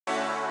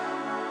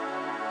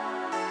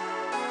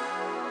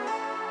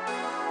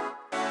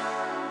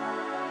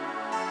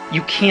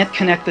You can't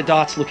connect the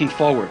dots looking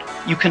forward.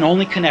 You can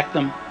only connect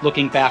them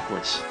looking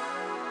backwards.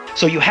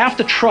 So you have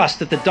to trust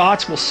that the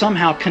dots will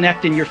somehow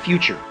connect in your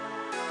future.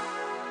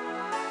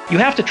 You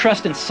have to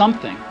trust in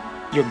something,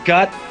 your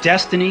gut,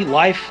 destiny,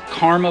 life,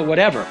 karma,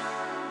 whatever.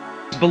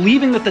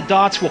 Believing that the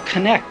dots will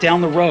connect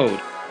down the road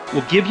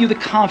will give you the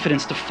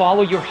confidence to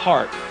follow your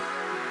heart,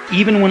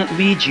 even when it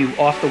leads you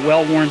off the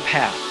well-worn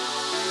path.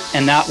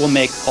 And that will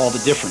make all the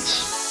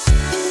difference.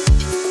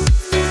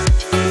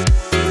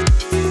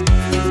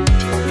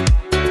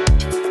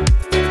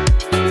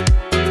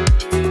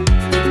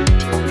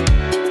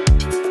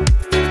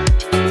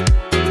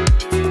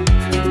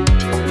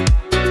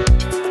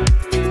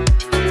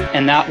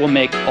 And that will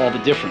make all the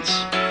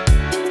difference.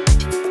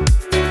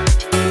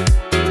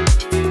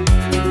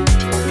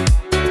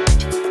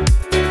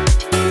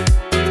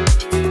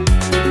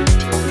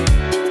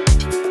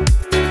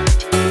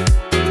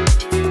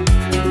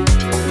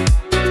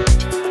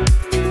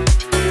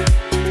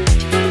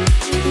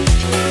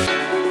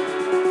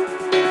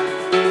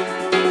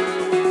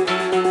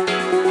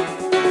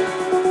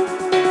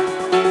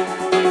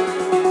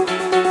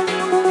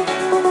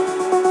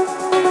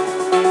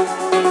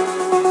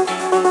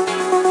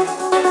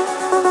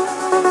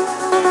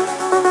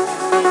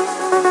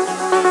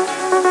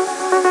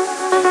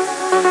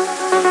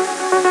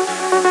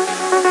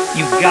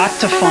 You've got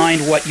to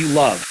find what you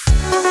love.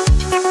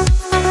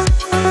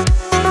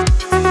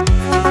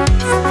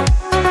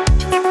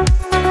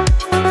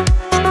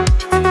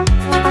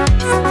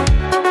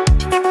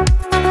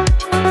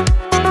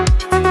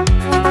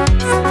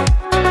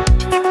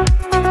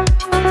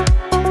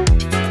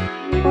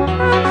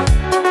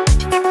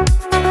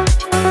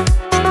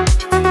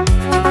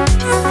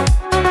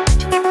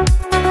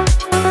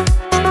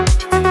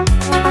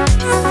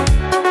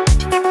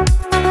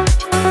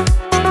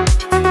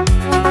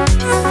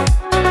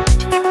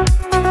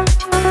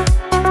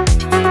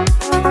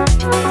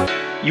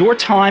 Your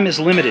time is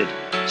limited,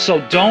 so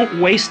don't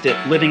waste it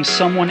living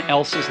someone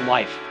else's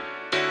life.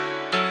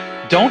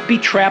 Don't be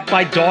trapped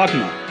by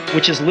dogma,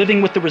 which is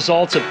living with the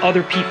results of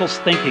other people's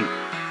thinking.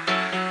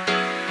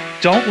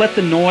 Don't let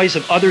the noise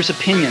of others'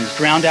 opinions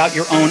drown out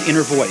your own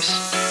inner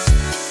voice.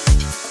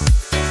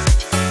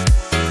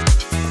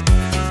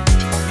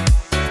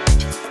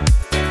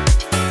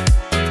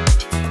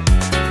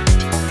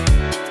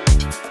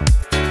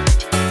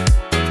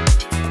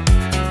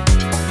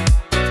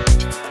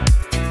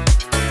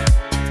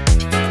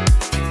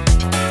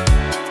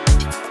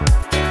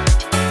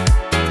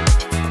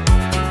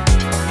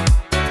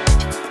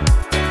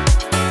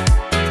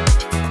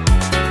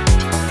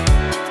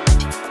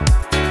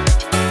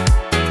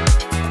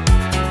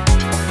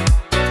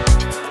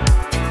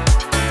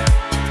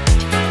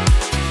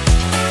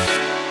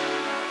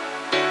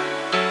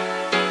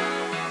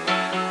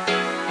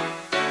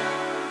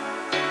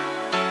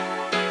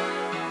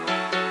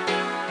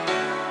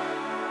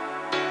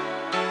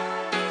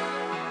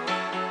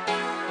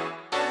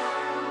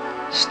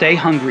 Stay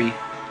hungry,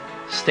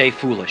 stay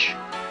foolish.